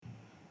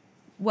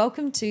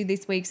Welcome to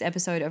this week's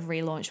episode of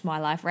Relaunch My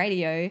Life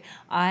Radio.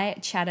 I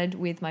chatted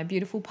with my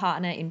beautiful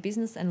partner in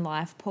business and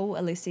life, Paul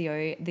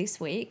Alicio, this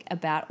week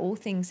about all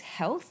things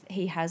health.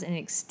 He has an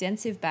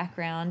extensive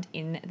background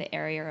in the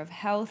area of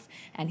health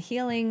and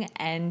healing,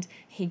 and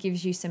he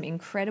gives you some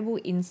incredible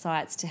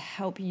insights to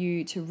help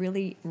you to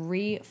really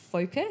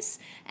refocus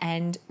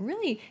and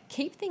really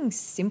keep things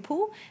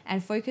simple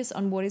and focus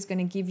on what is going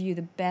to give you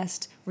the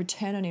best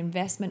return on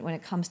investment when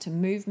it comes to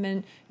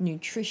movement,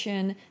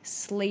 nutrition,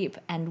 sleep,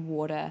 and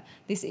water.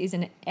 This is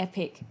an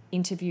epic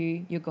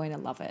interview. You're going to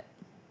love it.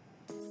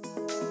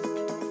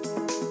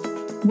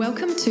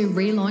 Welcome to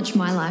Relaunch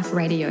My Life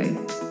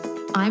Radio.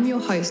 I'm your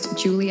host,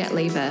 Juliet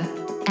Lever,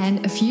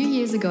 and a few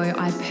years ago,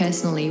 I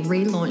personally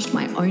relaunched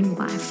my own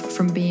life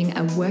from being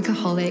a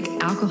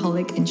workaholic,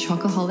 alcoholic, and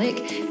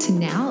chocoholic to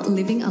now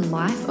living a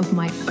life of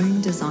my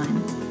own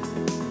design.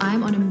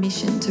 I'm on a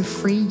mission to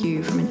free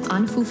you from an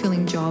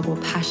unfulfilling job or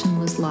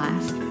passionless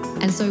life.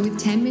 And so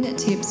with 10-minute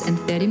tips and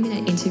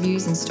 30-minute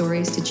interviews and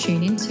stories to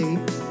tune into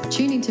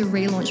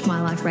Relaunch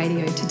My Life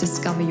Radio to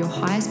discover your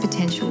highest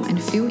potential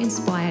and feel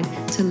inspired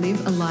to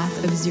live a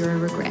life of zero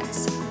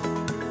regrets.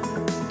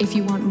 If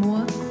you want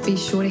more, be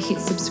sure to hit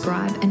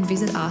subscribe and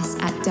visit us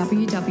at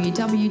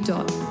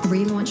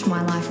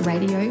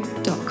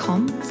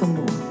www.relaunchmyliferadio.com for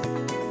more.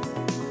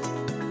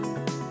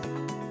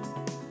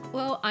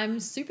 I'm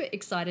super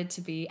excited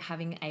to be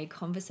having a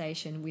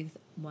conversation with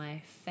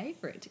my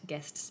favorite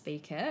guest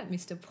speaker,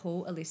 Mr.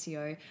 Paul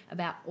Alicio,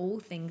 about all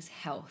things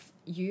health.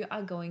 You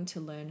are going to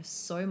learn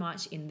so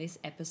much in this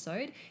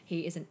episode.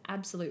 He is an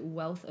absolute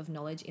wealth of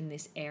knowledge in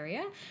this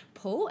area.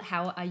 Paul,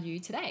 how are you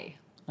today?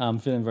 I'm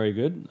feeling very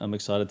good. I'm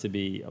excited to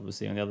be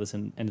obviously on the other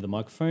end of the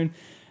microphone.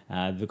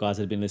 The guys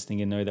that have been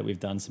listening in know that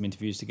we've done some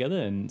interviews together,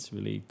 and it's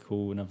really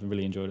cool, and I've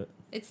really enjoyed it.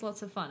 It's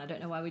lots of fun. I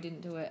don't know why we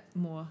didn't do it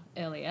more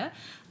earlier.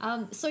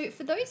 So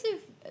for those of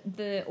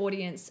the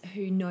audience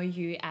who know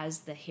you as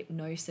the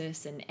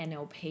hypnosis and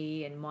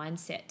NLP and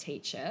mindset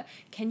teacher,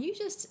 can you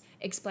just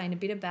explain a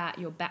bit about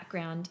your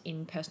background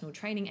in personal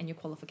training and your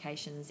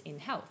qualifications in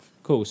health?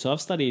 Cool. So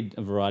I've studied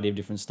a variety of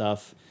different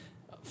stuff,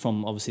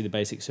 from obviously the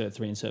basic Cert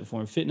 3 and Cert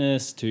 4 in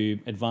fitness to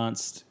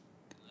advanced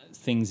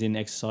things in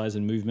exercise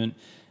and movement,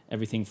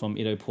 everything from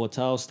Ido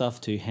Portal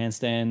stuff to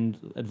advanced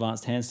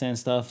handstand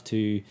stuff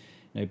to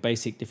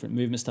basic different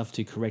movement stuff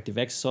to corrective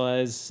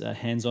exercise,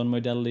 hands-on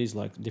modalities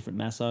like different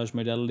massage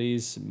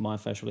modalities,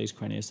 myofascial release,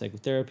 craniosacral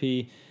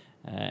therapy,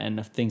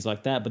 and things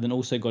like that. But then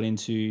also got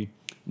into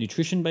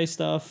nutrition-based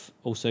stuff,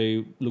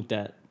 also looked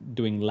at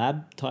doing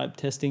lab-type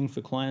testing for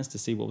clients to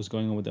see what was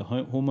going on with the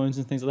hormones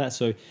and things like that.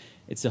 So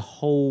it's a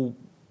whole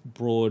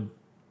broad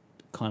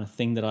kind of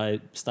thing that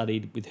I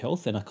studied with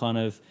health, and I kind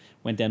of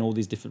went down all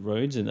these different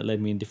roads and it led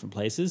me in different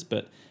places.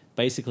 But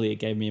basically it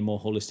gave me a more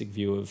holistic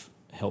view of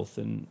health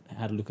and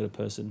how to look at a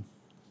person.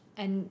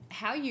 And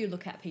how you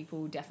look at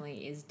people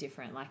definitely is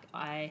different. Like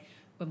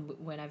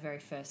when I very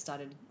first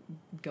started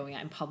going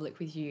out in public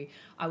with you,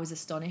 I was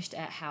astonished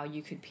at how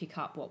you could pick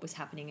up what was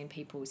happening in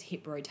people's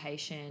hip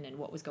rotation and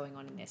what was going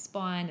on in their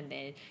spine and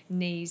their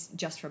knees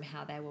just from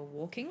how they were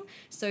walking.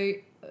 So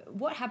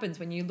what happens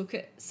when you look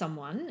at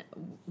someone?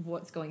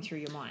 What's going through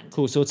your mind?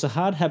 Cool. So it's a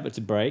hard habit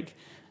to break.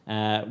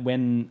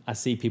 When I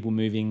see people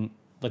moving,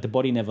 like the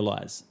body never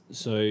lies.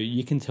 So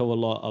you can tell a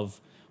lot of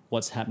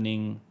what's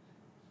happening.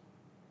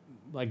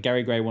 Like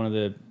Gary Gray, one of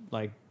the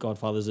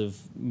godfathers of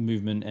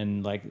movement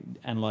and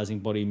analyzing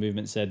body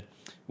movement, said,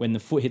 when the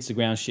foot hits the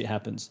ground, shit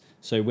happens.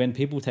 So when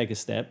people take a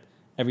step,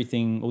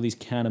 everything, all these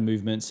counter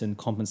movements and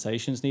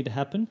compensations need to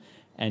happen.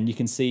 And you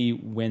can see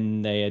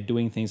when they are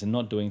doing things and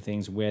not doing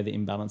things, where the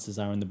imbalances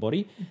are in the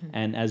body. Mm-hmm.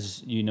 And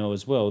as you know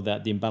as well,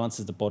 that the imbalances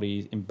of the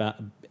body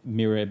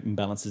mirror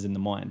imbalances in the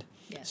mind.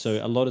 Yes.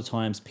 So a lot of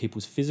times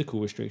people's physical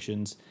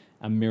restrictions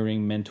are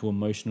mirroring mental,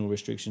 emotional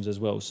restrictions as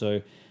well.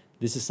 So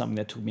this is something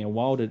that took me a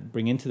while to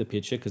bring into the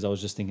picture because I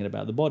was just thinking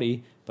about the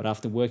body. But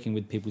after working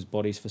with people's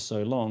bodies for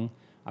so long,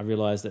 I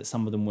realized that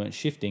some of them weren't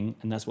shifting.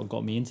 And that's what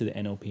got me into the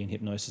NLP and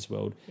hypnosis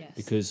world. Yes.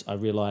 Because I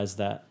realized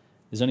that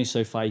there's only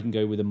so far you can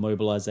go with a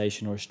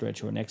mobilization or a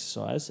stretch or an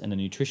exercise and a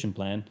nutrition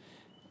plan.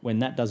 When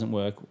that doesn't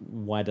work,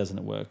 why doesn't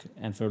it work?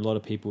 And for a lot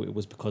of people, it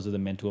was because of the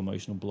mental,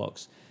 emotional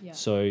blocks. Yeah.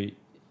 So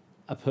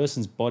a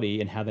person's body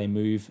and how they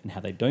move and how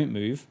they don't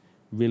move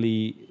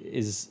really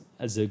is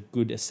as a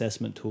good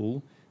assessment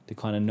tool to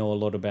kind of know a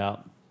lot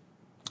about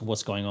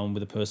what's going on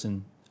with a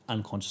person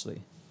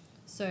unconsciously.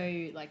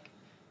 So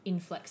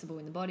inflexible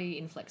in the body,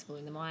 inflexible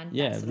in the mind.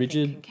 Yeah,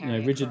 rigid,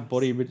 rigid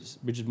body,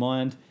 rigid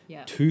mind.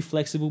 Yeah. Too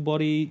flexible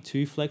body,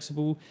 too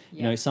flexible.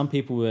 Yeah. Some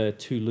people are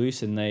too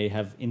loose and they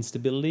have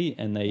instability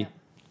and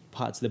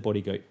parts of their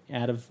body go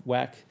out of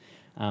whack.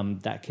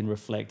 That can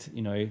reflect,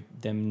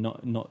 them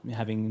not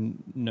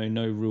having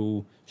no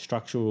real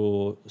structure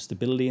or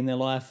stability in their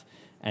life.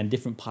 And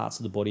different parts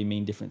of the body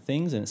mean different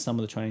things. And some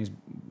of the trainings,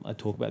 I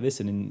talk about this,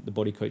 and in the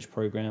Body Coach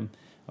program,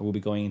 I will be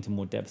going into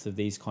more depth of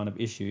these kind of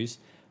issues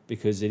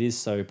because it is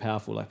so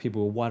powerful. Like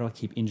people, why do I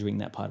keep injuring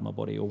that part of my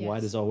body? Or why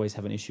does I always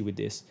have an issue with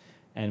this?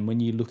 And when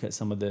you look at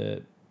some of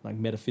the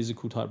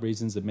metaphysical type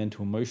reasons, the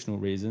mental, emotional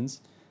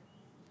reasons,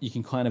 you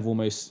can kind of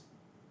almost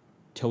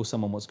tell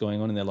someone what's going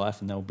on in their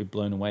life and they'll be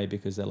blown away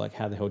because they're like,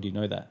 how the hell do you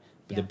know that?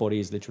 But their body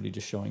is literally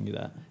just showing you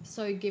that.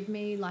 So give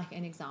me like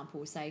an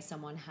example. Say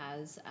someone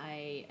has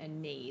a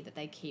knee that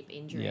they keep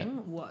injuring.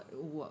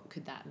 What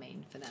could that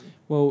mean for them?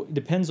 Well, it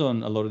depends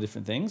on a lot of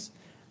different things.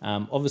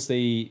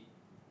 Obviously,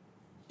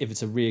 if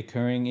it's a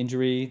reoccurring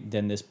injury,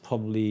 then there's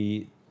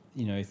probably,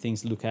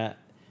 things to look at.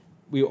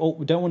 We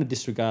don't want to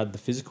disregard the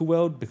physical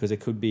world because it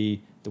could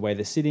be the way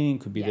they're sitting,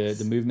 it could be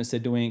the movements they're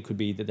doing, it could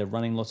be that they're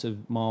running lots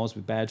of miles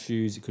with bad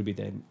shoes, it could be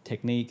their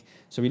technique.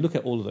 So we look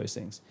at all of those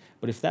things.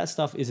 But if that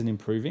stuff isn't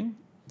improving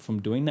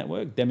from doing that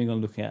work, then we're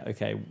going to look at,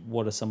 okay,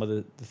 what are some of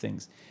the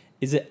things?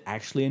 Is it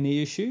actually a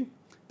knee issue?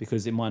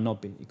 Because it might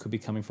not be. It could be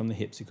coming from the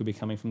hips, it could be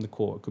coming from the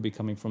core, it could be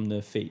coming from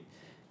the feet.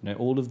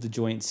 All of the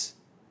joints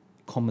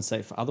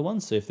compensate for other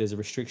ones. So if there's a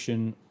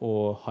restriction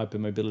or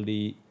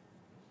hypermobility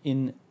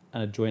in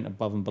a joint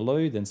above and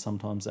below, then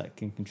sometimes that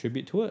can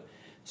contribute to it.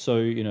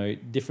 So,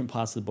 different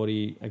parts of the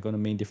body are going to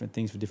mean different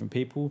things for different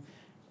people.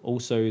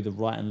 Also, the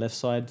right and left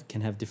side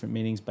can have different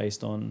meanings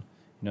based on,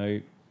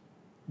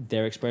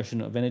 their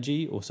expression of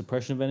energy or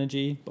suppression of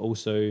energy, but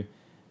also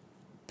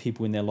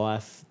people in their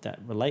life that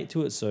relate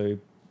to it. So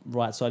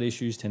right side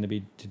issues tend to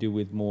be to do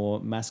with more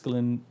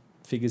masculine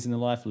figures in their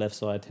life. Left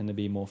side tend to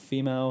be more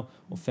female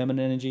or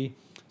feminine energy.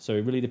 So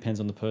it really depends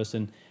on the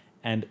person.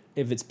 And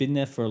if it's been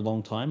there for a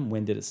long time,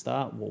 when did it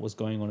start? What was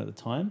going on at the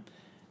time?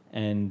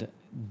 And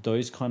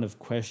those kind of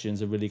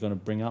questions are really going to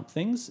bring up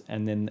things,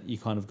 and then you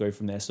kind of go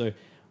from there. So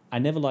I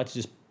never like to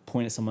just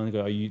point at someone and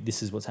go,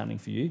 this is what's happening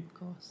for you. Of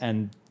course.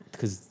 And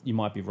because you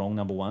might be wrong,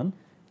 number one.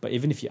 But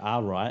even if you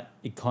are right,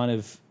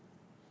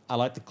 I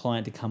like the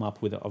client to come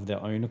up with it of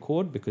their own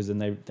accord, because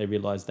then they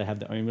realize they have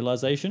their own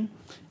realization.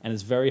 And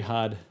it's very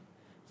hard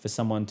for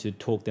someone to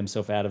talk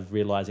themselves out of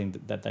realizing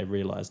that they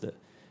realized it.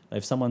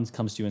 If someone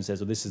comes to you and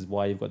says, well, this is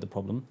why you've got the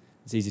problem,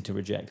 it's easy to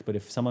reject. But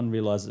if someone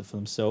realizes it for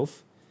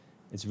themselves,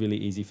 it's really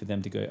easy for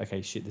them to go,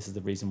 okay, shit, this is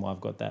the reason why I've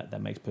got that.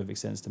 That makes perfect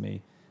sense to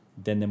me.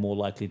 Then they're more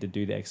likely to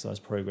do the exercise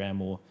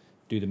program or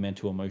do the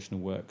mental, emotional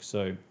work.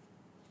 So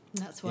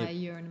that's why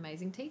you're an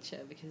amazing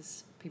teacher,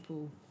 because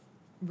people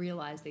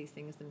realize these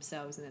things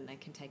themselves and then they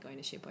can take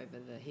ownership over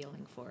the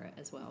healing for it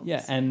as well.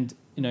 Yeah, and,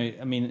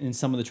 in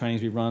some of the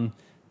trainings we run,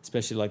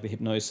 especially like the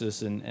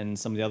hypnosis and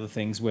some of the other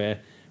things where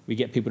we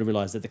get people to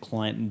realize that the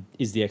client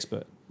is the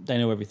expert. They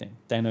know everything.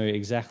 They know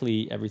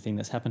exactly everything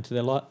that's happened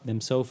to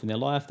themselves in their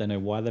life. They know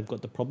why they've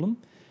got the problem,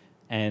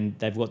 and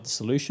they've got the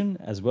solution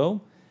as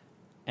well.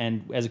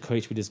 And as a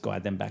coach, we just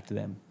guide them back to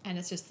them. And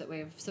it's just that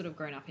we've sort of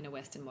grown up in a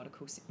Western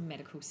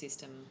medical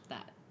system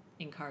that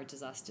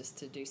encourages us just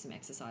to do some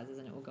exercises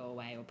and it will go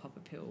away, or pop a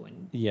pill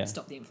and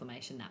stop the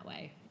inflammation that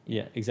way.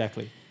 Yeah,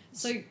 exactly.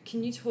 So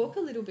can you talk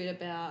a little bit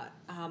about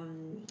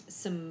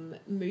some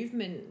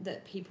movement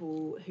that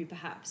people who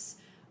perhaps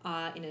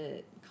are in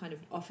a kind of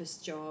office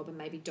job and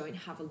maybe don't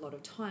have a lot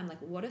of time, like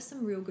what are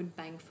some real good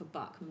bang for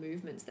buck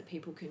movements that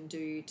people can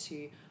do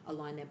to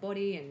align their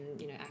body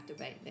and,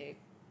 activate their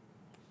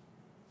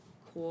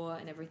core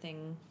and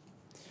everything?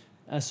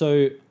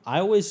 So I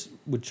always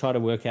would try to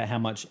work out how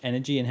much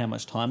energy and how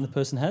much time the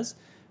person has,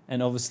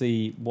 and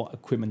obviously what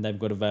equipment they've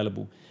got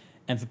available.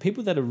 And for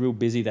people that are real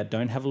busy, that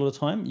don't have a lot of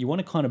time, you want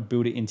to kind of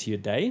build it into your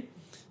day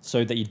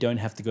so that you don't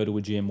have to go to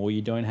a gym, or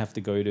you don't have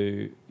to go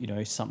to,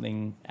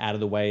 something out of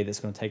the way that's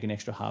going to take an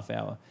extra half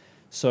hour.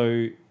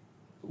 So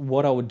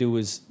what I would do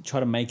is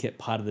try to make it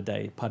part of the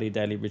day, part of your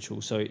daily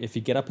ritual. So if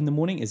you get up in the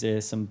morning, is there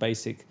some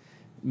basic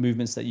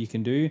movements that you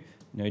can do?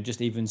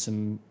 Just even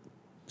some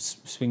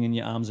swinging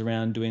your arms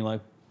around, doing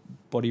like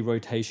body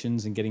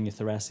rotations and getting your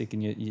thoracic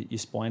and your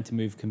spine to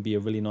move can be a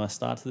really nice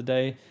start to the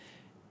day.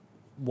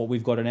 What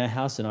we've got in our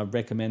house, and I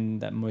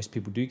recommend that most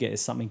people do get,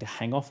 is something to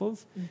hang off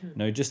of.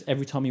 Mm-hmm. Just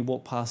every time you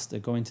walk past or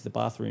go into the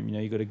bathroom,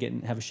 you got to get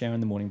and have a shower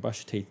in the morning,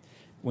 brush your teeth.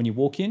 When you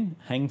walk in,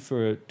 hang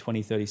for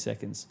 20, 30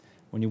 seconds.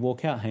 When you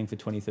walk out, hang for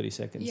 20, 30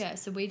 seconds. Yeah,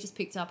 so we just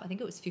picked up, I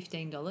think it was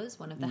 $15,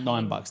 one of the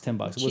 $9, $10. It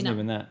wasn't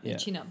even that. Yeah.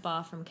 Chin-up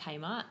bar from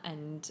Kmart,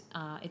 and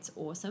it's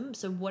awesome.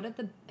 So what are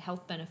the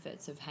health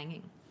benefits of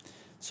hanging?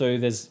 So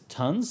there's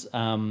tons.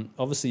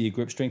 Obviously, your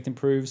grip strength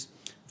improves.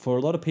 For a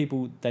lot of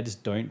people, they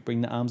just don't bring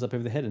the arms up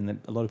over the head, and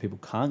a lot of people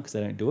can't because they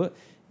don't do it.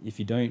 If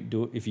you don't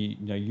do it, if you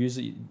use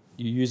it,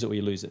 you use it or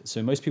you lose it.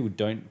 So most people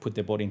don't put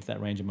their body into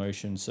that range of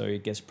motion, so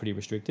it gets pretty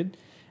restricted.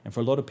 And for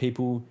a lot of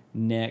people,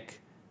 neck,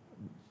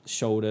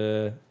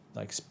 shoulder,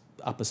 like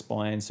upper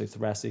spine, so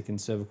thoracic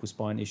and cervical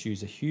spine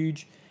issues are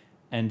huge,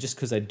 and just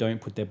because they don't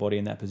put their body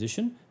in that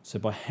position. So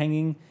by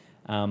hanging,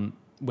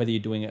 whether you're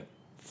doing it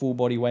full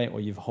body weight or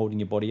you're holding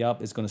your body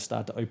up, it's going to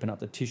start to open up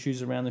the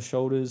tissues around the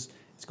shoulders.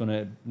 It's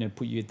going to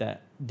put you at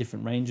that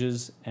different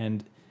ranges,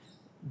 and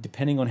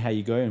depending on how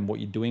you go and what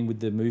you're doing with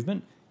the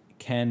movement, it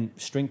can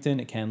strengthen,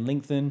 it can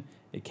lengthen,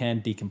 it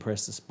can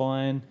decompress the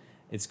spine.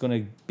 It's going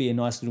to be a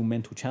nice little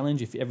mental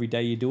challenge. If every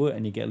day you do it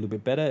and you get a little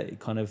bit better, it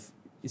kind of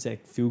is a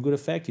feel-good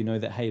effect.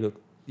 That, hey,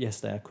 look,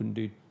 yesterday I couldn't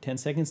do 10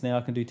 seconds, now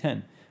I can do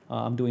 10.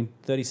 I'm doing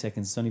 30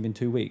 seconds, it's only been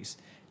 2 weeks.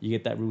 You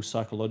get that real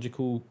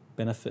psychological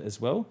benefit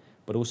as well,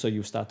 but also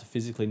you'll start to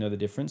physically know the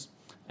difference.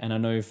 And I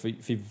know for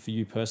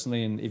you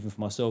personally, and even for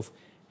myself,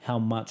 how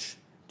much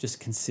just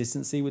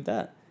consistency with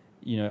that.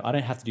 I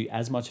don't have to do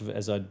as much of it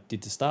as I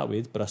did to start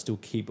with, but I still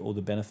keep all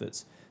the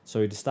benefits.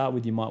 So to start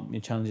with, you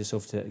challenge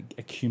yourself to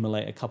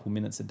accumulate a couple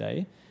minutes a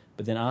day.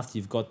 But then after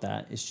you've got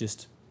that, it's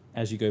just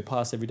as you go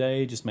past every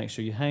day, just make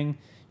sure you hang.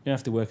 You don't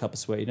have to work up a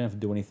sweat. You don't have to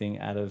do anything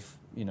out of,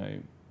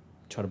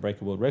 try to break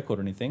a world record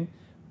or anything.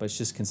 But it's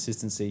just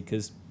consistency,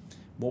 because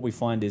what we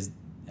find is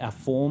our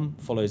form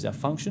follows our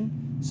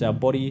function. So our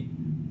body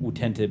will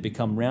tend to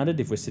become rounded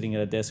if we're sitting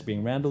at a desk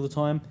being round all the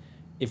time.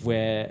 If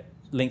we're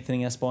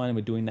lengthening our spine and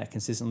we're doing that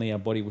consistently, our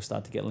body will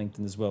start to get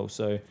lengthened as well.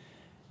 So,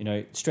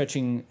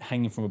 stretching,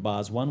 hanging from a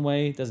bar is one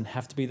way. It doesn't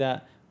have to be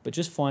that, but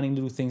just finding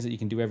little things that you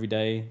can do every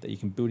day that you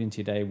can build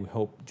into your day will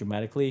help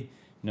dramatically.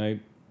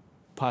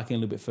 Parking a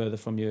little bit further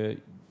from your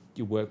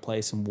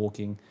workplace and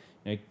walking,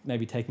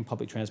 maybe taking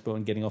public transport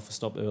and getting off a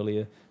stop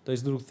earlier.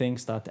 Those little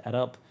things start to add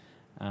up.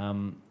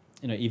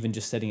 Even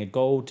just setting a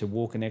goal to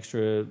walk an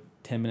extra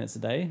 10 minutes a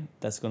day,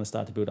 that's going to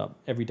start to build up.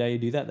 Every day you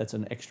do that, that's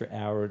an extra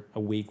hour a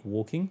week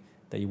walking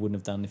that you wouldn't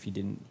have done if you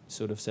didn't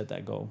sort of set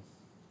that goal.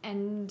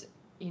 And,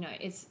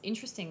 it's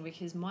interesting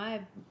because my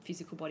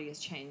physical body has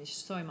changed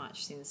so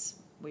much since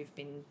we've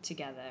been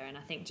together. And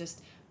I think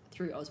just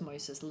through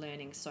osmosis,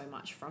 learning so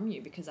much from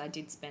you, because I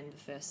did spend the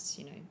first,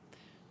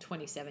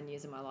 27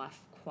 years of my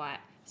life quite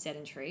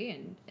sedentary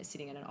and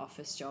sitting in an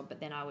office job, but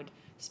then I would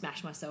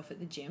smash myself at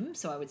the gym.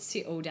 So I would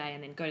sit all day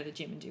and then go to the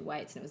gym and do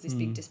weights, and it was this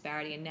big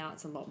disparity. And now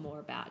it's a lot more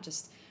about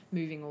just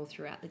moving all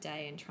throughout the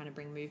day and trying to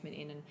bring movement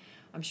in. And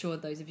I'm sure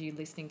those of you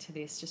listening to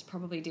this just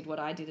probably did what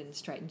I did and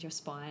straightened your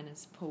spine,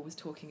 as Paul was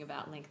talking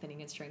about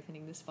lengthening and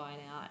strengthening the spine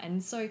out.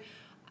 And so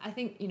I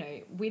think,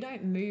 we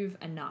don't move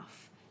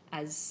enough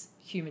as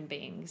human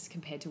beings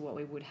compared to what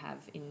we would have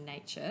in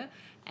nature.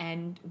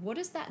 And what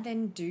does that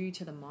then do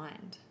to the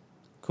mind?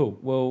 Cool.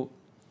 Well,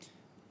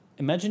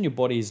 imagine your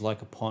body is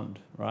like a pond,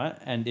 right?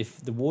 And if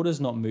the water's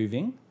not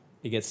moving,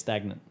 it gets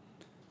stagnant.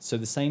 So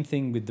the same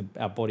thing with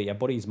our body. Our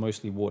body is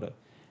mostly water.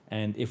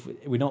 And if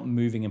we're not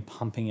moving and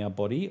pumping our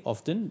body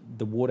often,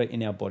 the water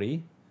in our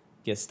body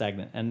gets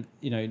stagnant. And,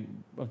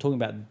 I'm talking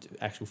about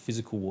actual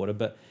physical water,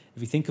 but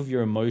if you think of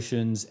your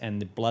emotions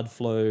and the blood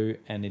flow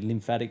and the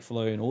lymphatic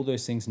flow and all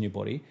those things in your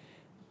body,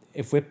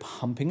 if we're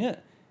pumping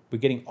it, we're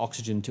getting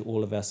oxygen to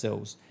all of our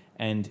cells.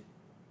 And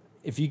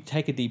if you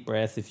take a deep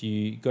breath, if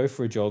you go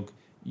for a jog,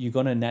 you're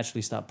going to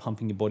naturally start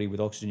pumping your body with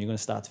oxygen. You're going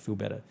to start to feel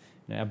better.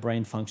 Our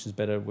brain functions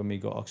better when we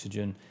got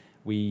oxygen.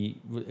 We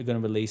are going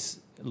to release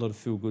a lot of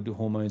feel-good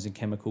hormones and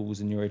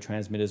chemicals and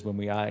neurotransmitters when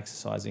we are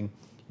exercising.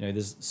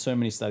 There's so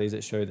many studies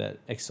that show that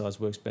exercise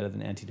works better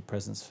than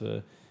antidepressants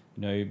for,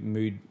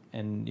 mood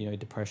and,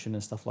 depression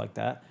and stuff like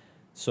that.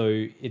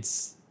 So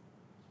it's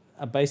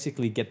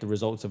basically get the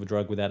results of a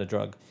drug without a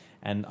drug.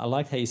 And I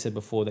liked how you said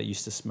before that you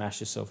used to smash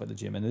yourself at the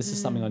gym. And this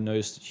is something I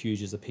noticed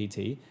huge as a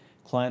PT.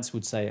 Clients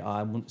would say,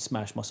 I want to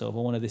smash myself, I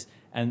wanted this.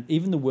 And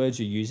even the words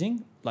you're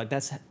using, like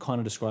that's kind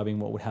of describing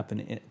what would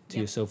happen to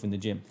yourself in the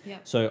gym.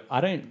 Yep. So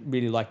I don't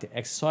really like to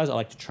exercise, I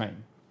like to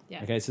train.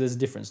 Yeah. Okay, so there's a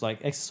difference. Like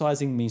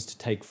exercising means to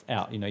take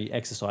out, you're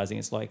exercising.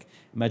 It's like,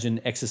 imagine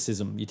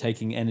exorcism, you're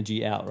taking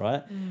energy out,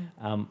 right?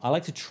 I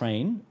like to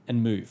train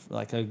and move.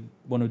 Like I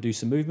want to do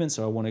some movements,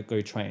 or I want to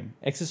go train.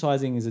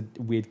 Exercising is a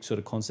weird sort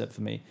of concept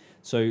for me.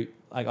 So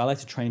I like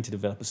to train to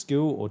develop a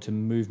skill or to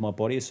move my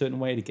body a certain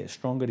way, to get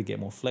stronger, to get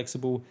more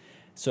flexible.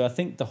 So I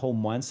think the whole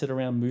mindset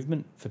around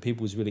movement for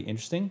people is really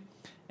interesting.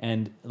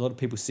 And a lot of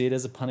people see it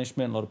as a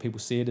punishment. A lot of people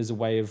see it as a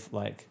way of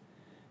like,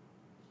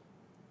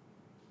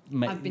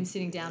 I've been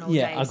sitting down all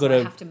day, I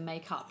have to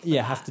make up for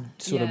that. Have to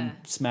sort of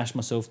smash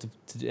myself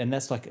to and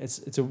that's like,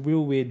 it's a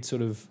real weird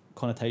sort of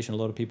connotation a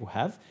lot of people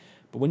have.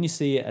 But when you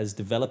see it as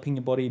developing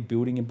your body,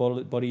 building your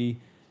body,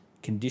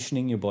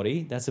 conditioning your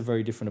body, that's a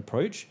very different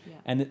approach. Yeah.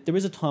 And there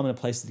is a time and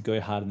a place to go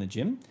hard in the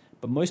gym,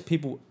 but most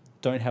people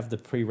don't have the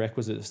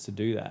prerequisites to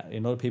do that. A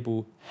lot of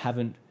people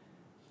haven't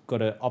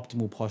got an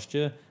optimal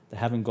posture. They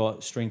haven't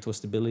got strength or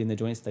stability in their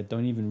joints. They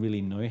don't even really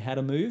know how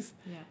to move.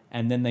 Yeah.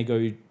 And then they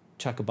go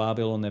chuck a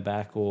barbell on their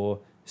back or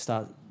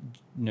start,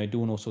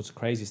 doing all sorts of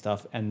crazy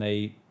stuff, and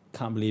they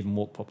can't really even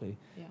walk properly.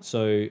 Yeah.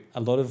 So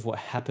a lot of what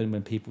happened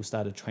when people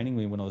started training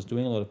me, when I was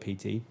doing a lot of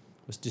PT,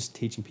 was just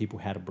teaching people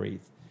how to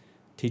breathe,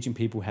 teaching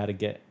people how to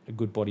get a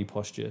good body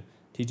posture,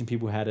 teaching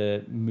people how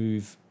to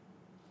move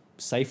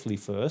safely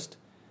first,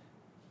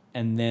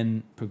 and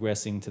then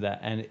progressing to that.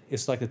 And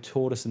it's like the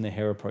tortoise and the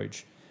hare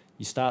approach.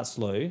 You start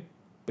slow,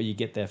 but you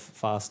get there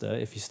faster.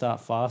 If you start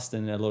fast,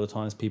 then a lot of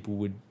times people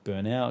would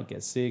burn out,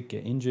 get sick,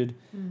 get injured.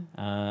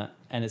 And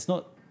it's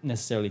not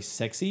necessarily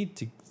sexy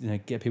to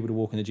get people to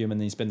walk in the gym and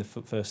then you spend the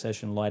first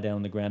session, lie down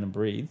on the ground and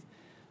breathe.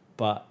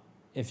 But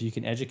if you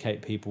can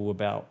educate people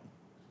about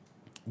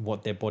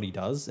what their body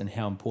does and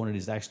how important it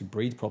is to actually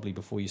breathe properly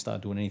before you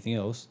start doing anything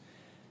else,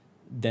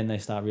 then they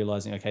start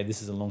realizing, okay,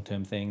 this is a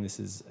long-term thing. This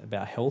is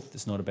about health.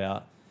 It's not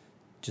about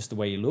just the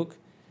way you look.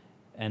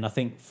 And I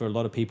think for a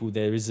lot of people,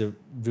 there is a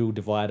real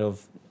divide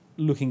of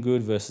looking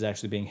good versus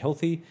actually being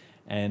healthy.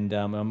 And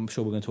I'm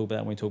sure we're going to talk about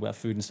that when we talk about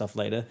food and stuff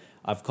later.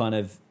 I've kind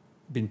of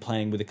been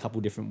playing with a couple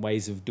different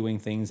ways of doing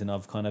things, and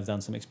I've kind of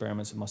done some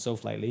experiments with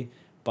myself lately.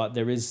 But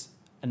there is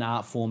an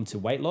art form to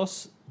weight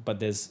loss, but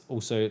there's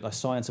also a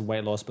science of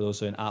weight loss, but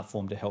also an art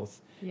form to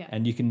health. Yeah.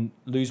 And you can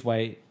lose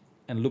weight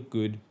and look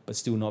good, but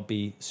still not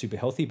be super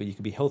healthy, but you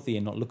can be healthy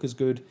and not look as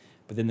good.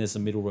 But then there's a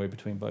middle road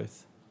between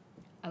both.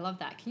 I love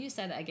that. Can you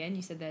say that again?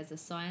 You said there's a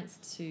science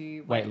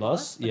to Weight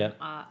loss, but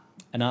yeah.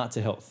 An art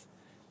to health.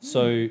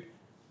 So,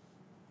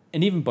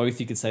 and even both,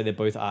 you could say they're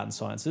both art and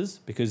sciences,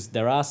 because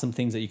there are some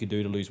things that you could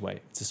do to lose weight.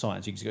 It's a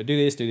science. You can just go do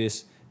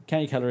this,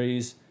 count your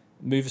calories,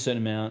 move a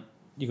certain amount,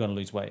 you're going to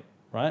lose weight,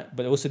 right?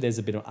 But also there's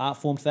a bit of art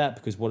form to that,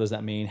 because what does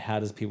that mean? How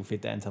does people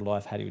fit that into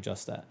life? How do you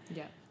adjust that?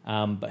 Yeah.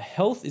 But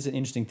health is an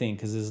interesting thing,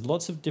 because there's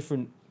lots of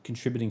different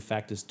contributing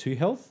factors to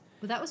health.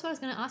 Well, that was what I was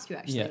going to ask you,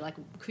 actually. Yeah. Like,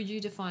 could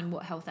you define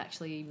what health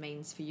actually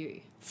means for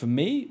you? For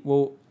me,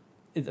 well,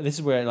 this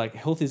is where like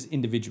health is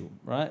individual,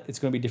 right? It's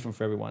going to be different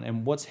for everyone.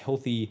 And what's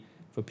healthy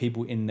for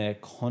people in their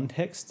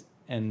context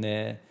and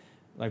their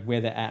like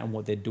where they're at and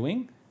what they're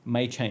doing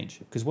may change.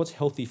 Because what's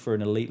healthy for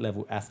an elite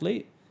level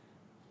athlete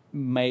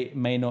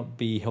may not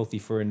be healthy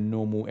for a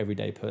normal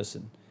everyday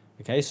person.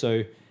 Okay,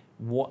 so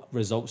what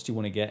results do you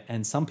want to get?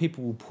 And some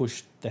people will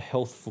push the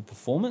health for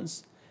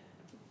performance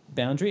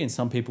boundary, and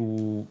some people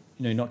will,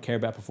 not care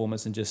about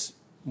performance and just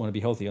want to be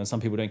healthy. And some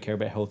people don't care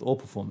about health or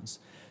performance.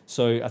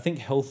 So I think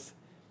health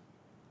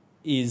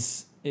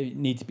I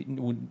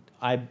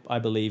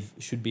believe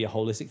should be a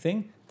holistic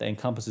thing that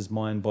encompasses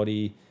mind,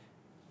 body,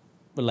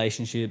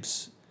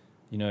 relationships,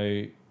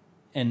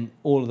 and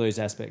all of those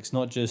aspects,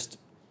 not just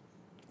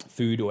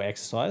food or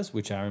exercise,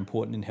 which are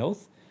important in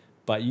health,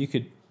 but you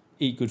could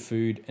eat good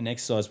food and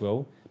exercise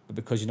well, but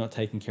because you're not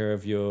taking care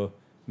of your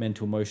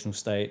mental, emotional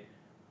state,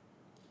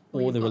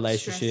 or the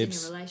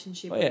relationships,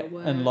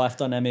 and life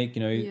dynamic,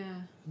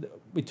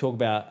 we talk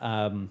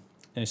about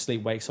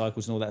sleep wake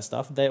cycles and all that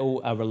stuff. They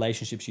all are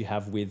relationships you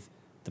have with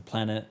the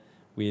planet,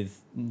 with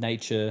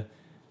nature.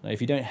 If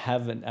you don't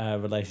have a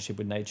relationship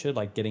with nature,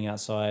 like getting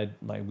outside,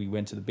 like we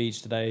went to the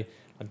beach today,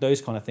 like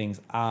those kind of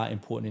things are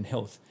important in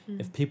health.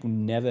 If people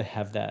never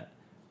have that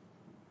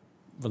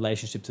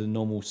relationship to the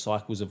normal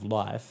cycles of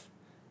life,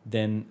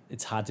 then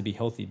it's hard to be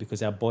healthy,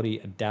 because our body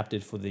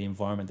adapted for the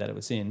environment that it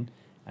was in,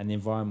 and the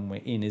environment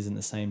we're in isn't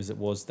the same as it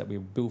was that we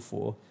were built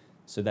for.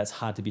 So that's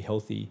hard to be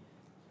healthy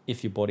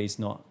if your body's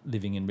not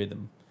living in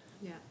rhythm.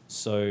 Yeah.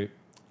 So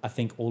I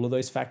think all of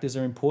those factors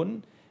are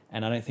important,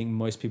 and I don't think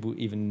most people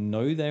even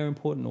know they're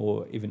important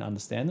or even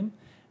understand them.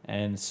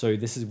 And so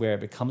this is where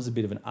it becomes a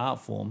bit of an art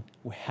form.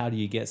 Well, how do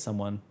you get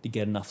someone to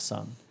get enough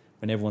sun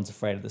when everyone's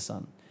afraid of the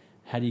sun?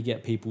 How do you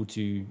get people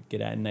to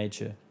get out in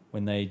nature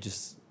when they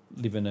just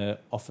live in an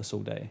office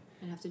all day?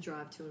 And have to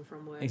drive to and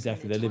from work.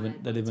 Exactly. They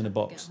live in a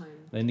box.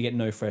 They get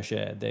no fresh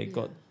air. They've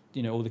got,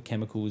 all the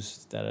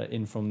chemicals that are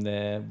in from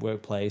their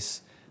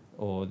workplace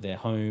or their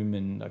home,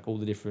 and like all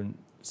the different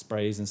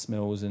sprays and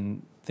smells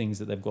and things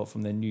that they've got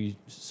from their new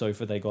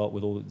sofa they got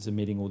with all it's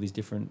emitting all these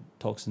different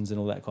toxins and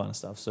all that kind of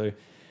stuff. So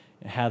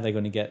how are they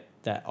going to get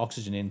that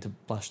oxygen in to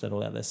flush that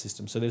all out of their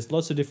system? So there's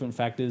lots of different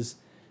factors,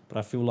 but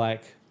I feel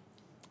like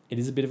it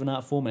is a bit of an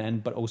art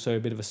form but also a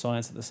bit of a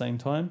science at the same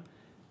time.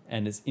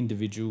 And it's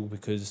individual,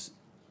 because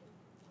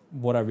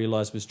what I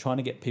realized was trying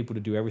to get people to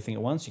do everything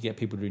at once, you get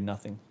people to do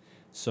nothing.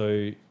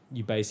 So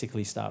you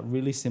basically start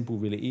really simple,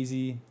 really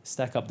easy,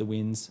 stack up the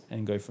wins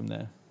and go from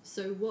there.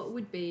 So what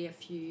would be a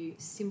few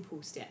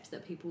simple steps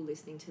that people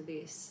listening to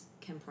this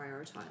can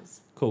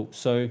prioritize? Cool.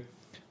 So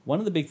one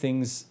of the big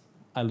things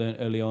I learned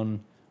early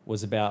on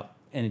was about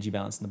energy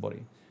balance in the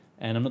body.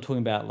 And I'm not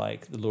talking about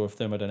like the law of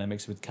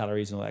thermodynamics with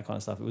calories and all that kind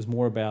of stuff. It was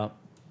more about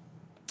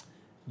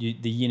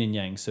the yin and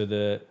yang. So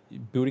the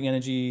building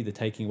energy, the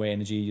taking away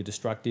energy, your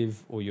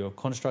destructive or your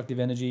constructive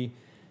energy,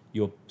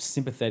 your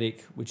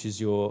sympathetic, which is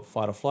your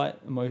fight or flight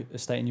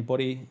state in your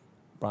body,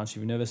 branch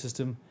of your nervous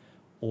system,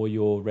 or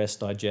your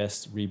rest,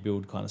 digest,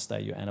 rebuild kind of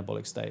state, your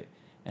anabolic state,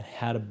 and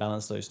how to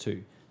balance those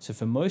two. So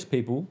for most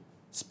people,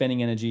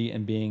 spending energy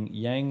and being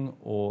yang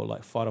or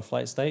like fight or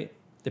flight state,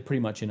 they're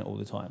pretty much in it all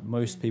the time.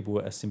 Most people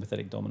are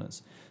sympathetic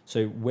dominance.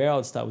 So where I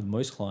would start with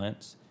most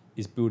clients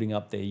is building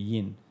up their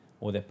yin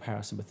or their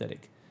parasympathetic.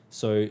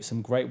 So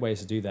some great ways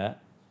to do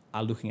that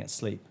are looking at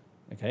sleep,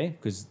 okay?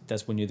 Because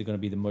that's when you're going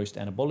to be the most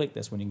anabolic.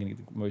 That's when you're going to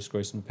get the most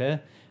growth and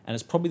repair. And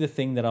it's probably the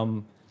thing that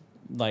I'm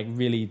like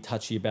really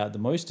touchy about the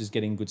most is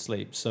getting good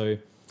sleep. So,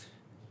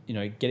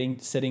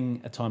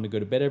 setting a time to go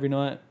to bed every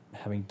night,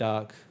 having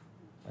dark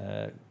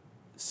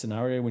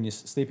scenario when you're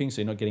sleeping,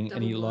 so you're not getting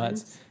Double any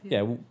blinds.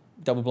 lights.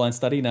 Double blind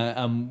study.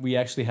 Now, we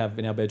actually have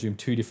in our bedroom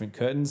 2 different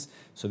curtains.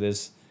 So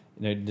there's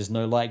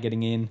no light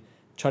getting in.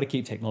 Try to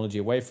keep technology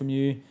away from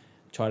you.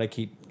 Try to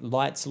keep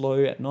lights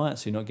low at night,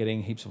 so you're not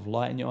getting heaps of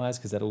light in your eyes,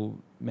 because that'll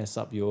mess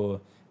up your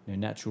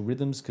natural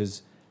rhythms.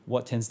 Because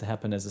what tends to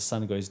happen as the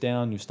sun goes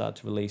down, you start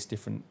to release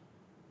different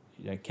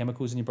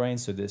chemicals in your brain.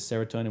 So there's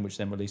serotonin, which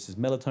then releases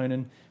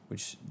melatonin,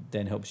 which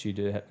then helps you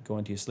to go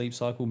into your sleep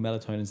cycle.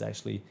 Melatonin is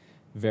actually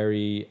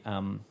very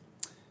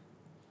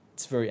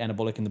it's very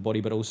anabolic in the body,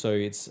 but also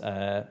it's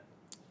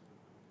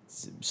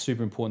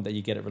super important that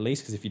you get it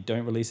released, because if you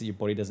don't release it, your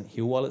body doesn't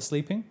heal while it's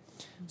sleeping.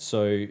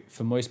 So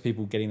for most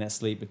people, getting that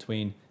sleep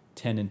between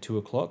 10 and 2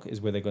 o'clock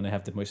is where they're going to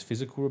have the most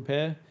physical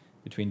repair.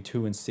 Between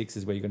 2 and 6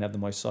 is where you're going to have the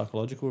most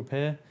psychological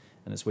repair,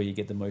 and it's where you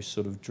get the most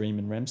sort of dream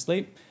and REM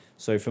sleep.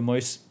 So for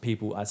most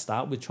people, I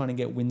start with trying to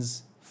get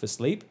wins for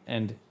sleep,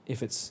 and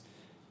if it's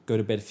go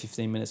to bed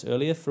 15 minutes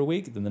earlier for a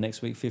week, then the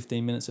next week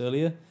 15 minutes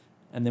earlier,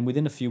 and then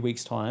within a few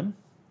weeks' time,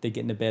 they're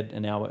getting to bed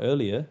an hour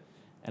earlier,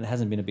 and it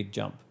hasn't been a big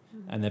jump.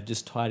 And they've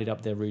just tidied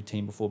up their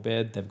routine before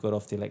bed. They've got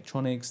off the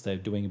electronics. They're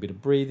doing a bit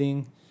of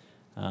breathing,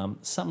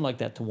 something like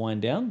that to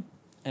wind down,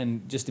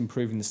 and just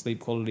improving the sleep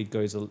quality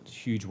goes a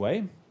huge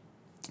way.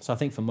 So I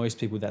think for most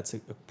people, that's a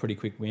pretty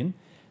quick win.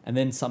 And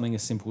then something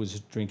as simple as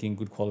drinking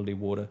good quality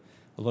water.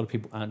 A lot of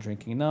people aren't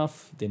drinking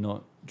enough. They're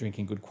not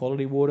drinking good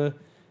quality water.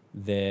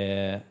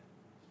 They're,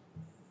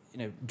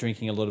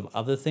 drinking a lot of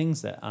other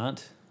things that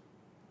aren't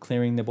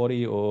clearing their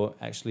body, or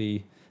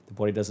actually the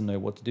body doesn't know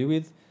what to do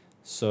with.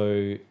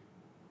 So,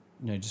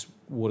 just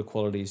water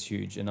quality is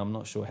huge. And I'm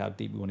not sure how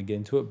deep we want to get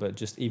into it, but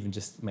just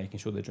making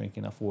sure they're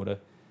drinking enough water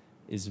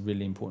is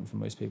really important for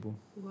most people.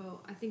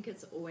 Well, I think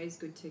it's always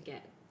good to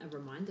get a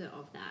reminder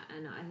of that.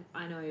 And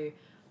I know,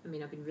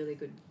 I've been really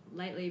good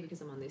lately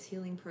because I'm on this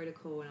healing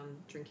protocol and I'm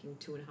drinking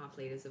 2.5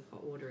 litres of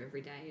hot water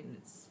every day, and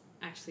it's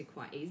actually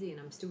quite easy, and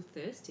I'm still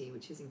thirsty,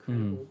 which is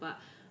incredible. But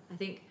I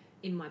think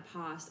in my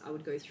past, I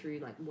would go through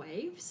like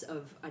waves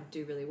of, I'd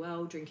do really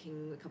well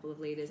drinking a couple of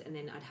litres, and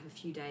then I'd have a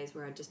few days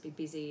where I'd just be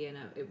busy and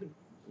it would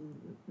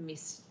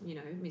miss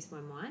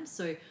my mind.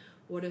 So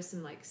what are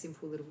some like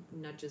simple little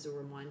nudges or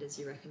reminders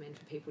you recommend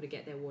for people to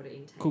get their water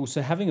intake? Cool.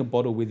 So having a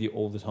bottle with you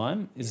all the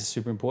time is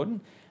super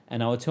important.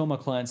 And I would tell my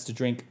clients to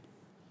drink,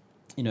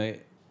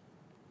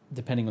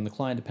 depending on the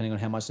client, depending on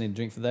how much they need to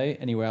drink for the day,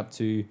 anywhere up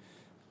to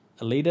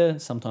a litre,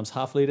 sometimes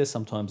half litre,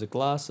 sometimes a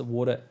glass of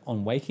water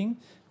on waking.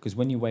 Because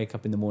when you wake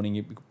up in the morning,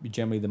 you're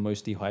generally the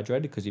most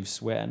dehydrated because you've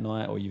sweat at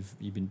night, or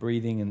you've been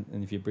breathing,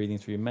 and if you're breathing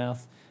through your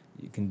mouth,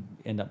 you can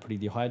end up pretty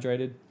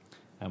dehydrated,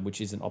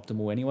 which isn't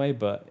optimal anyway,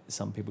 but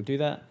some people do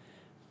that.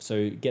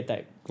 So get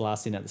that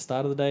glass in at the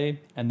start of the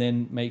day, and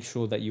then make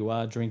sure that you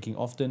are drinking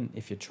often.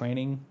 If you're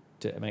training,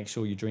 to make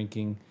sure you're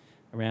drinking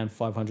around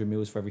 500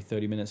 mils for every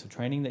 30 minutes of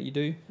training that you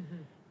do.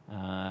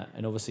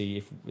 And obviously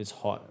if it's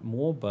hot,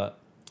 more, but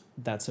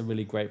that's a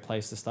really great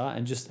place to start.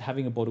 And just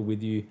having a bottle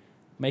with you,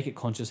 make it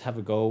conscious, have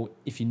a goal.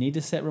 If you need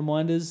to set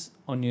reminders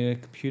on your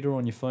computer or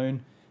on your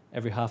phone,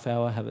 every half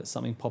hour, have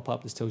something pop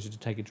up that tells you to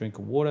take a drink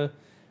of water.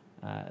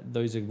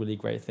 Those are really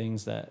great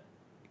things that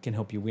can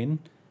help you win.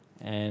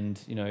 And,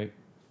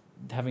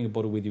 having a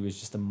bottle with you is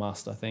just a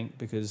must, I think,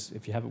 because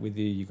if you have it with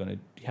you, you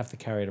have to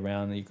carry it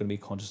around, and you're going to be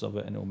conscious of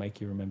it, and it will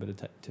make you remember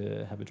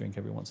to have a drink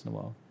every once in a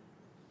while.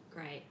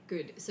 Great,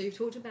 good. So you've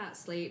talked about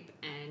sleep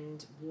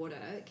and water.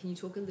 Can you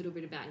talk a little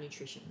bit about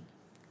nutrition?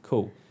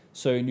 Cool.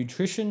 So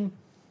nutrition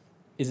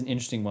is an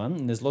interesting one,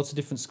 and there's lots of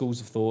different schools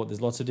of thought.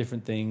 There's lots of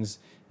different things.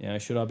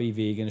 Should I be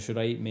vegan? Should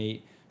I eat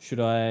meat? Should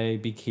I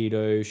be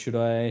keto? Should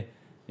I,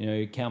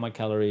 count my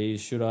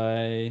calories? Should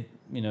I,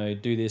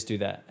 do this, do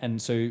that?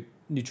 And so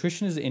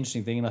nutrition is an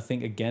interesting thing, and I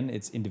think, again,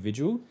 it's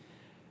individual.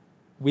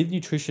 With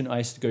nutrition, I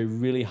used to go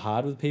really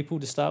hard with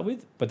people to start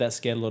with, but that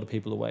scared a lot of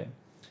people away.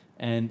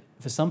 And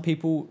for some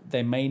people,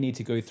 they may need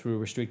to go through a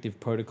restrictive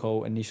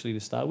protocol initially to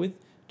start with,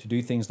 to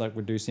do things like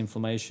reduce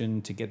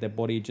inflammation, to get their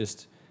body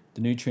just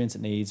the nutrients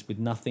it needs, with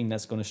nothing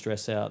that's going to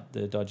stress out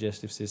the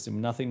digestive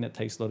system, nothing that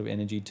takes a lot of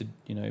energy to,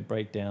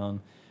 break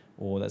down,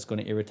 or that's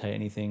going to irritate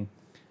anything,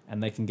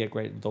 and they can get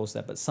great results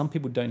with that. But some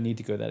people don't need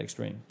to go that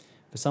extreme.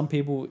 For some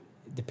people,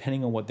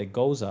 depending on what their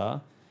goals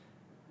are,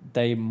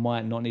 they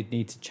might not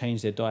need to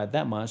change their diet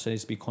that much. They need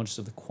to be conscious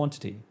of the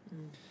quantity.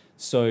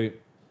 So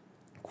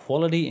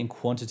quality and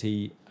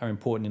quantity are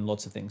important in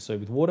lots of things. So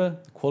with water,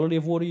 the quality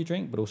of water you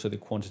drink, but also the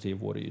quantity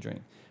of water you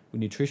drink.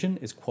 With nutrition,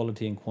 it's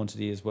quality and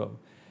quantity as well.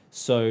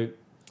 So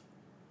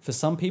for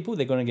some people,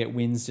 they're going to get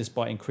wins just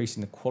by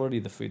increasing the quality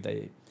of the food they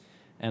eat.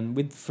 And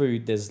with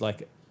food, there's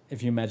like,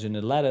 if you imagine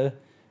a ladder,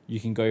 you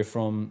can go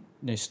from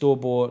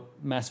store-bought,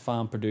 mass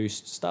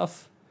farm-produced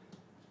stuff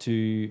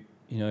to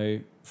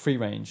free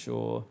range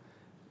or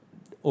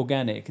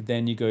organic.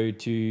 Then you go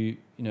to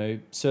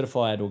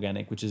certified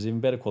organic, which is even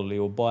better quality,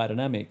 or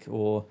biodynamic,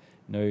 or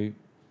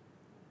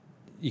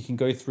you can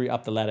go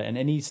up the ladder, and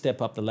any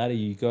step up the ladder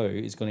you go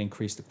is going to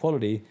increase the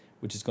quality,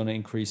 which is going to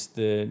increase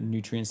the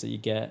nutrients that you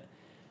get,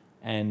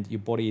 and your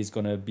body is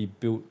going to be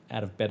built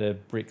out of better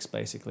bricks,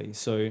 basically.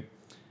 So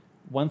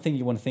one thing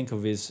you want to think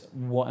of is,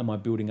 what am I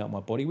building up my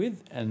body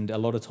with? And a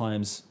lot of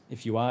times,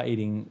 if you are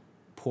eating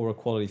poorer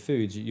quality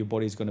foods, your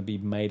body's going to be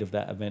made of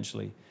that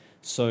eventually.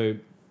 So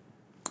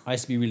I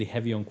used to be really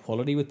heavy on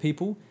quality with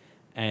people,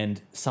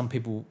 and some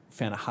people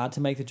found it hard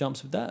to make the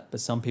jumps with that, but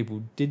some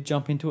people did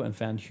jump into it and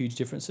found huge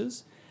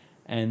differences.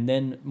 And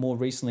then more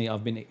recently,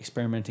 I've been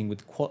experimenting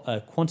with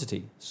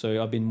quantity.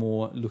 So I've been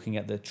more looking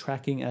at the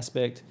tracking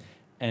aspect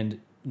and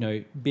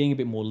being a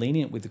bit more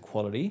lenient with the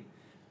quality,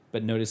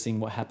 but noticing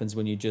what happens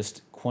when you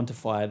just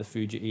quantify the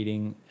food you're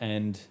eating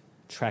and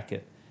track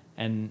it.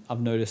 And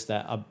I've noticed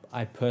that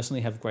I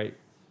personally have great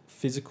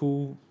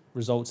physical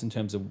results in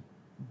terms of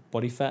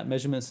body fat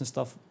measurements and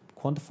stuff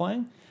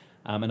quantifying.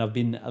 And I've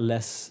been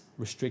less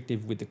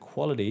restrictive with the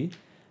quality,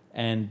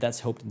 and that's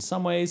helped in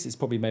some ways. It's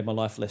probably made my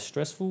life less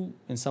stressful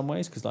in some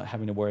ways, because like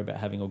having to worry about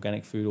having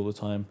organic food all the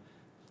time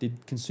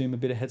did consume a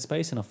bit of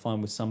headspace. And I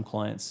find with some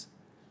clients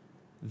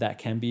that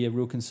can be a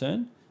real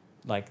concern.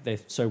 Like they're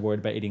so worried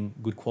about eating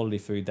good quality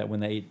food that when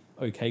they eat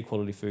okay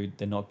quality food,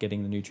 they're not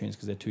getting the nutrients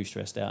because they're too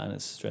stressed out and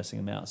it's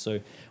stressing them out. So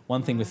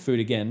one thing with food,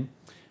 again,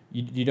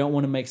 you don't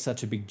want to make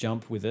such a big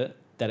jump with it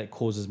that it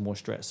causes more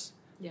stress.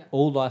 Yeah.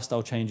 All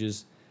lifestyle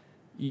changes,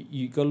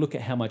 you got to look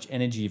at how much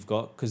energy you've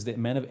got, because the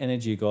amount of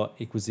energy you got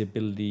equals the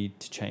ability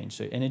to change.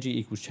 So energy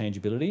equals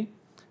changeability.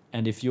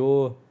 And if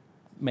you're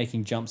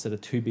making jumps that are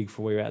too big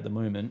for where you're at the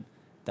moment,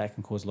 that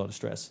can cause a lot of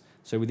stress.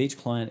 So with each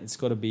client, it's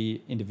got to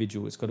be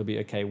individual. It's got to be,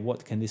 okay,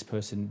 what can this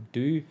person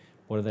do?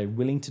 What are they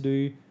willing to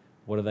do?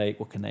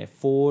 What can they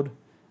afford?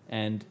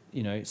 And,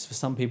 you know, for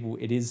some people,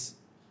 it is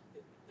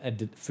a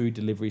food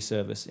delivery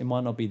service. It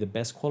might not be the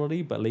best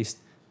quality, but at least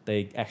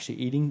they're actually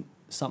eating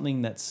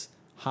something that's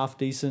half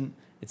decent.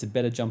 It's a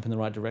better jump in the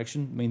right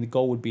direction. I mean, the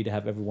goal would be to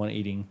have everyone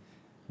eating,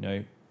 you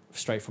know,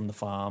 straight from the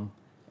farm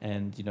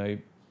and, you know,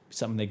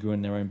 something they grew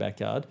in their own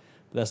backyard.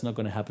 But that's not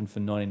going to happen for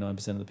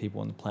 99% of the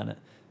people on the planet.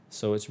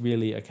 So it's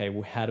really, okay,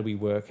 well, how do we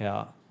work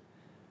out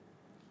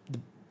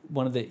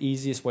one of the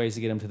easiest ways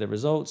to get them to their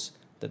results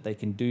that they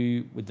can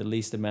do with the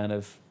least amount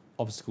of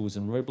obstacles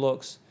and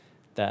roadblocks,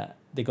 that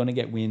they're going to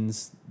get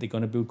wins, they're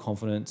going to build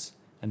confidence,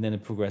 and then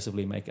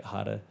progressively make it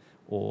harder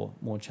or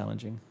more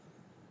challenging.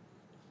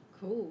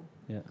 Cool.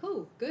 Yeah.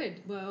 Cool.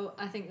 Good. Well,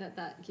 I think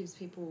that gives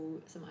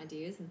people some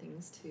ideas and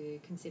things to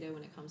consider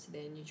when it comes to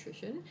their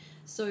nutrition.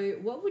 So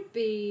what would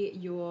be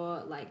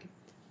your like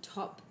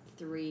top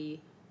 3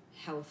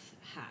 health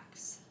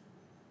hacks?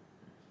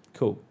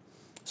 Cool.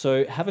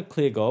 So have a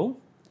clear goal.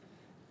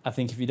 I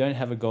think if you don't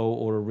have a goal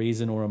or a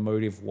reason or a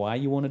motive why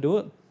you want to do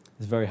it,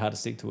 it's very hard to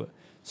stick to it.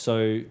 So,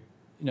 you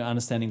know,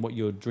 understanding what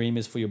your dream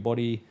is for your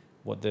body,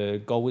 what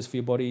the goal is for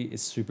your body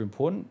is super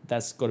important.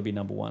 That's got to be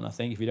number one. I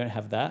think if you don't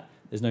have that,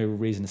 there's no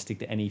reason to stick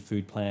to any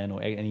food plan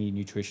or any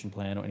nutrition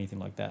plan or anything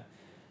like that.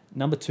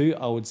 Number 2,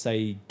 I would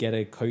say get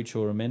a coach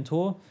or a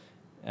mentor.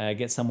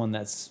 Get someone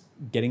that's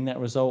getting that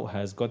result,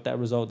 has got that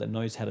result, that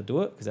knows how to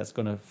do it, because that's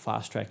going to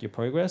fast track your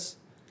progress.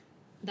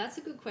 That's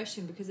a good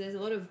question, because there's a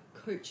lot of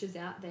coaches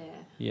out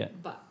there. Yeah.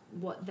 But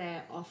what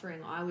they're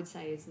offering, I would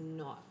say, is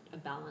not a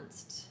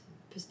balanced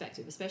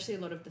perspective, especially a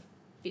lot of the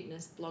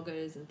fitness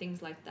bloggers and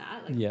things like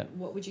that. Like, yeah.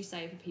 What would you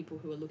say for people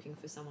who are looking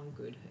for someone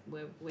good?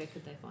 Where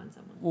could they find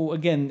someone? Well,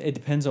 again, it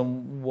depends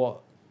on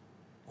what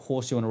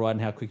horse you want to ride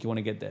and how quick you want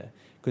to get there.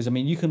 Because, I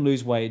mean, you can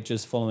lose weight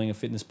just following a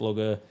fitness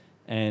blogger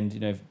and, you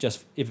know,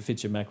 just if it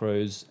fits your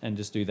macros and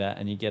just do that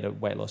and you get a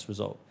weight loss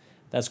result.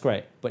 That's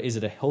great. But is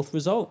it a health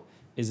result?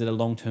 Is it a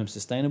long-term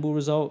sustainable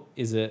result?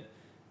 Is it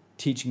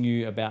teaching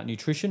you about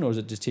nutrition, or is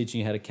it just teaching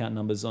you how to count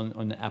numbers on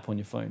an app on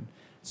your phone?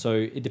 So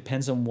it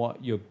depends on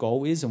what your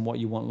goal is and what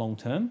you want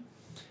long-term.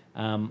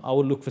 I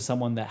would look for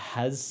someone that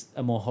has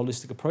a more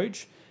holistic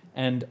approach.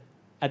 And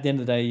at the end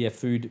of the day, yeah,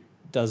 food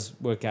does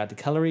work out the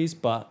calories,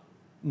 but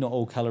not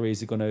all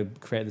calories are going to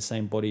create the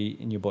same body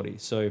in your body.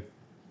 So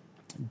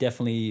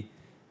definitely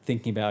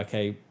thinking about,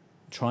 okay,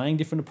 trying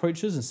different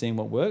approaches and seeing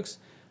what works.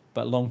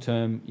 But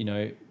long-term, you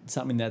know,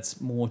 something that's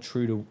more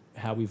true to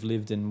how we've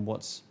lived and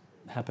what's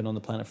happened on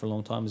the planet for a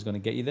long time is going to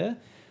get you there.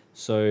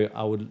 So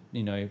I would,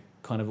 you know,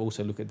 kind of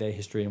also look at their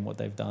history and what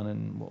they've done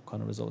and what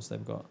kind of results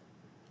they've got.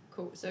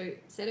 Cool. So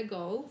set a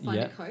goal, find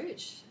a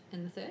coach,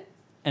 and the third?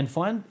 And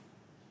find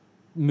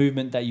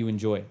movement that you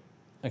enjoy,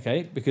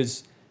 okay?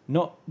 Because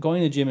not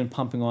going to the gym and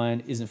pumping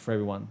iron isn't for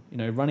everyone. You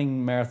know,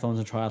 running marathons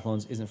and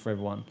triathlons isn't for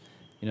everyone.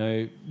 You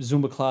know,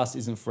 Zumba class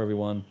isn't for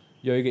everyone.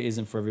 Yoga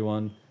isn't for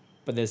everyone.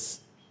 But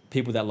there's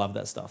people that love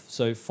that stuff.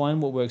 So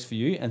find what works for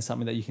you and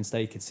something that you can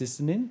stay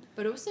consistent in.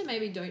 But also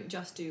maybe don't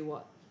just do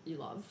what you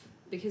love,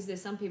 because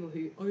there's some people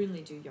who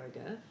only do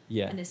yoga.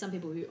 Yeah. And there's some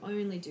people who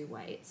only do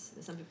weights.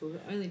 There's some people who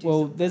only do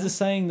Well, Zumba. there's a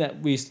saying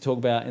that we used to talk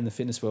about in the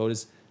fitness world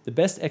is the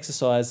best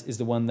exercise is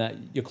the one that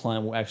your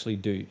client will actually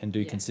do and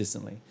do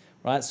consistently,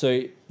 right?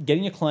 So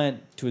getting your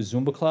client to a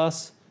Zumba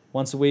class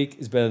once a week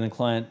is better than a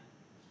client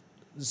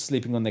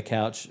sleeping on their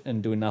couch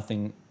and doing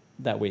nothing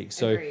that week.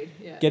 So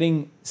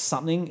getting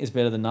something is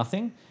better than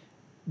nothing.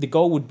 The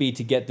goal would be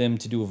to get them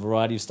to do a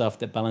variety of stuff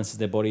that balances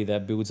their body,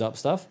 that builds up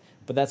stuff,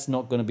 but that's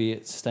not going to be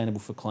sustainable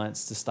for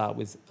clients to start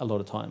with a lot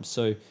of times.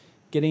 So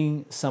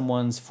getting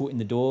someone's foot in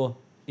the door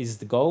is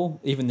the goal,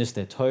 even just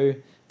their toe.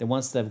 Then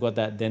once they've got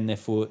that, then their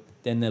foot,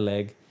 then their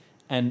leg.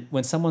 And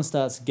when someone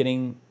starts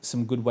getting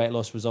some good weight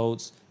loss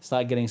results,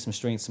 start getting some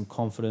strength, some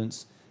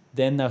confidence,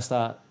 then they'll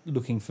start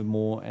looking for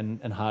more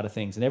and harder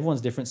things. And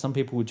everyone's different. Some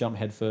people will jump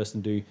head first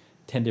and do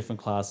 10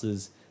 different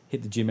classes,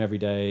 hit the gym every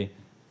day,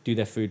 do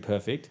their food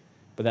perfect.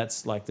 But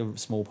that's like the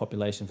small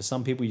population. For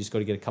some people, you just got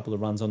to get a couple of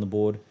runs on the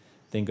board,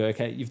 then go,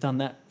 okay, you've done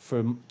that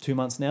for 2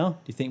 months now. Do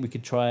you think we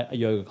could try a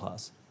yoga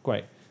class?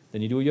 Great.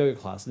 Then you do a yoga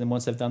class. And then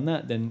once they've done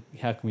that, then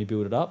how can we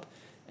build it up?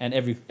 And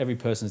every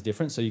person's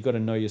different. So you've got to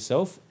know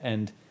yourself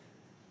and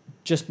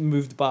just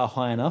move the bar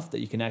high enough that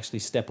you can actually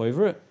step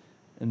over it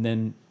and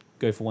then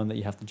go for one that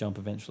you have to jump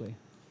eventually.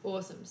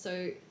 Awesome.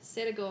 So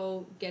set a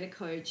goal, get a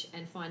coach,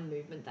 and find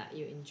movement that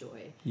you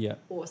enjoy. Yeah.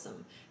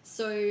 Awesome.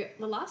 So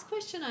the last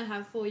question I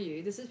have for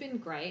you, this has been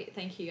great.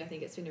 Thank you. I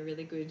think it's been a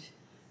really good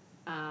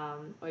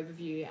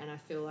overview, and I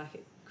feel like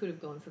it could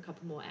have gone for a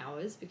couple more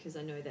hours because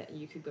I know that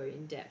you could go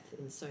in depth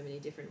in so many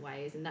different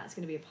ways, and that's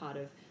going to be a part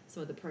of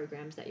some of the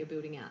programs that you're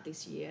building out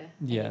this year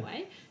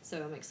anyway.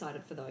 So I'm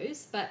excited for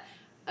those. But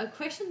a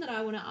question that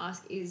I want to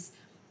ask is,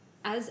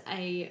 as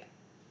a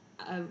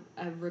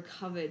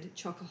recovered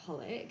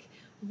chocoholic,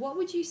 what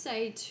would you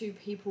say to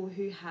people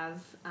who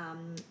have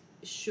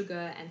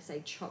sugar and,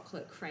 say,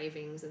 chocolate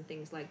cravings and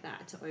things like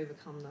that to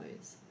overcome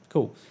those?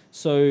 Cool.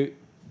 So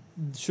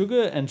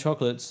sugar and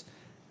chocolates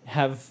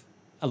have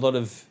a lot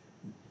of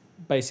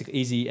basic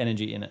easy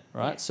energy in it,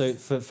 right? Yes. So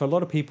for a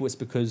lot of people, it's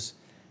because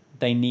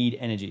they need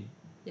energy.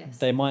 Yes.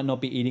 They might not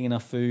be eating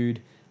enough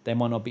food. They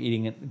might not be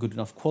eating good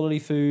enough quality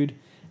food.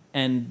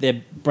 And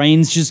their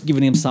brain's just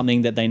giving them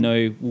something that they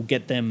know will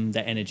get them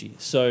that energy.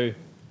 So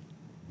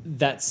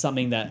that's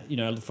something that,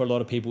 for a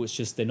lot of people, it's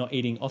just they're not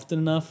eating often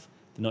enough.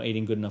 They're not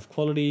eating good enough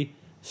quality.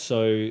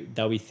 So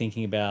they'll be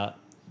thinking about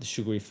the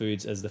sugary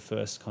foods as the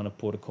first kind of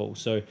port of call.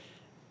 So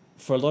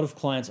for a lot of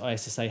clients, I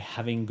used to say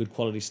having good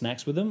quality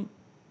snacks with them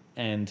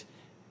and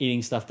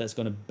eating stuff that's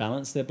going to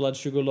balance their blood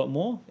sugar a lot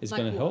more is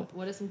going to help.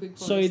 What are some good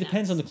quality So it snacks?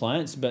 depends on the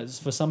clients, but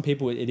for some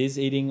people it is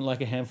eating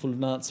like a handful of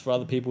nuts. For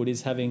other people it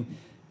is having,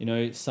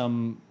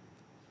 some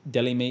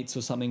deli meats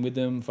or something with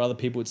them. For other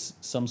people it's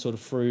some sort of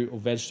fruit or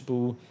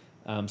vegetable,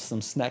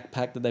 some snack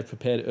pack that they've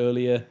prepared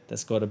earlier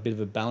that's got a bit of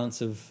a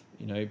balance of,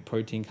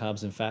 protein,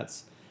 carbs and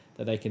fats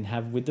that they can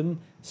have with them.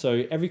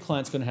 So every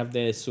client's going to have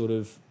their sort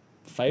of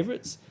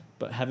favorites,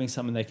 but having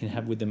something they can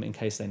have with them in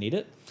case they need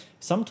it.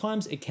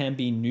 Sometimes it can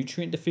be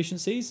nutrient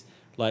deficiencies,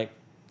 like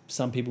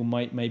some people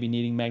may be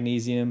needing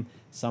magnesium,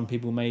 some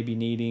people may be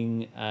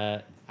needing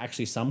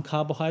actually some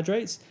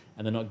carbohydrates,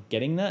 and they're not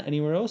getting that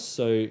anywhere else.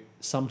 So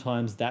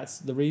sometimes that's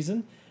the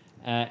reason.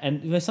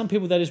 And there's some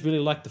people that just really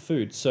like the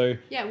food. So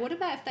yeah, what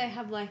about if they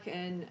have like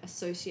an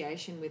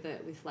association with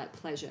it with like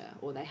pleasure,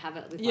 or they have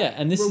it with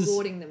and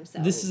rewarding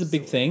themselves? This is a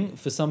big thing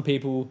for some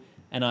people,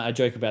 and I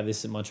joke about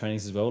this at my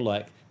trainings as well.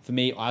 Like for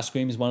me, ice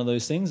cream is one of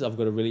those things. I've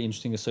got a really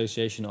interesting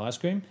association to ice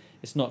cream.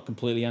 It's not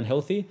completely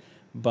unhealthy,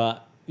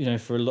 but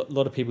for a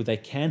lot of people, they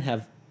can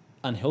have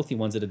unhealthy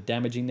ones that are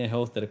damaging their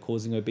health, that are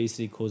causing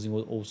obesity, causing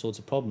all sorts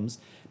of problems,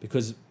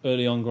 because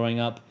early on growing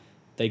up,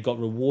 they got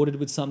rewarded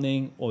with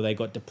something or they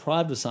got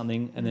deprived of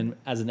something, and then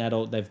as an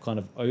adult, they've kind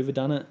of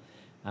overdone it.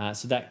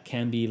 So that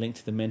can be linked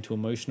to the mental,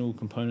 emotional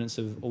components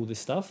of all this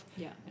stuff.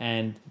 Yeah.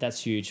 And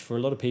that's huge. For a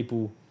lot of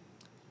people,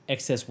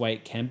 excess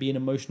weight can be an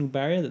emotional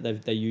barrier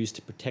that they use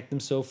to protect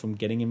themselves from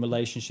getting in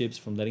relationships,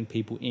 from letting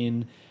people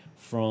in,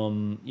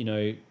 from,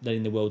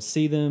 letting the world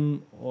see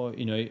them, or,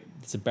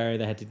 it's a barrier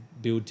they had to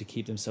build to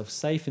keep themselves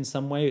safe in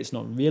some way. It's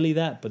not really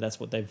that, but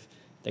that's what their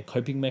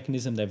coping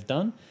mechanism they've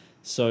done.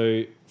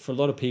 So for a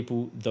lot of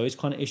people, those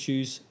kind of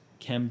issues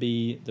can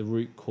be the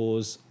root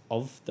cause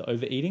of the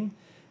overeating.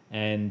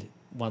 And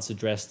once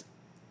addressed,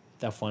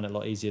 they'll find it a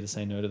lot easier to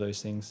say no to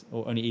those things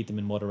or only eat them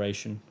in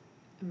moderation.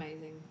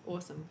 Amazing.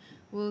 Awesome.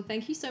 Well,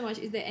 thank you so much.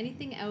 Is there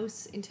anything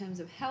else in terms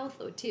of health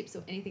or tips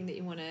or anything that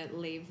you want to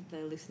leave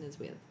the listeners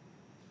with?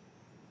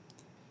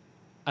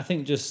 I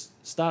think just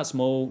start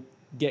small,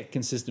 get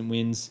consistent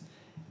wins.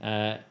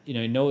 Know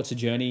it's a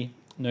journey.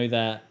 Know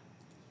that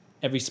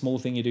every small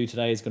thing you do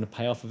today is going to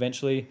pay off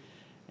eventually,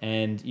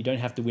 and you don't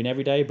have to win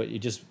every day, but you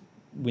just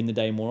win the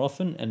day more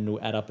often, and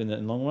it'll add up in the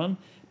long run.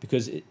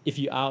 Because if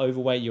you are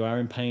overweight, you are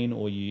in pain,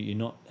 or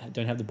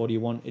don't have the body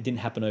you want, it didn't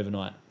happen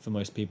overnight for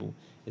most people.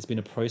 It's been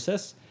a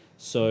process.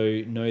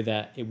 So know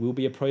that it will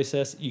be a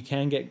process. You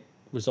can get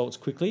results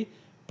quickly,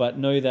 but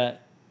know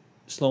that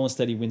slow and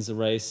steady wins the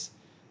race.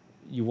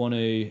 You want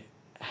to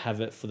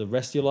have it for the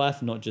rest of your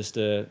life, not just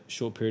a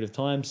short period of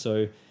time.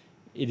 So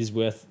it is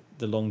worth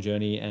the long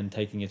journey and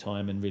taking your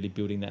time and really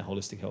building that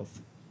holistic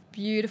health.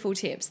 Beautiful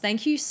tips.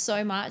 Thank you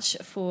so much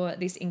for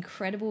this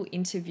incredible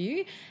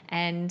interview,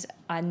 and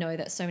I know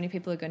that so many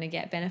people are going to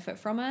get benefit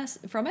from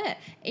it.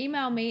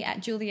 Email me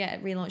at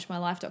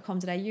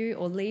julia@relaunchmylife.com.au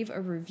or leave a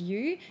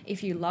review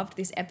if you loved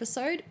this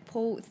episode.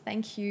 Paul,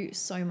 thank you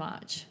so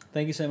much.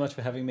 Thank you so much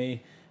for having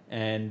me,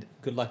 and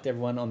good luck to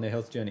everyone on their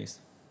health journeys.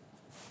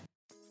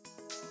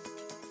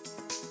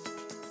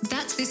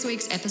 That's this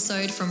week's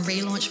episode from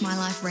Relaunch My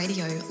Life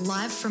Radio,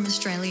 live from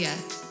Australia.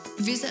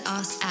 Visit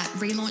us at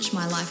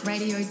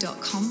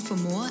relaunchmyliferadio.com for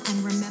more,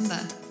 and remember,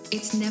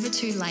 it's never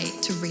too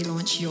late to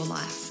relaunch your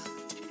life.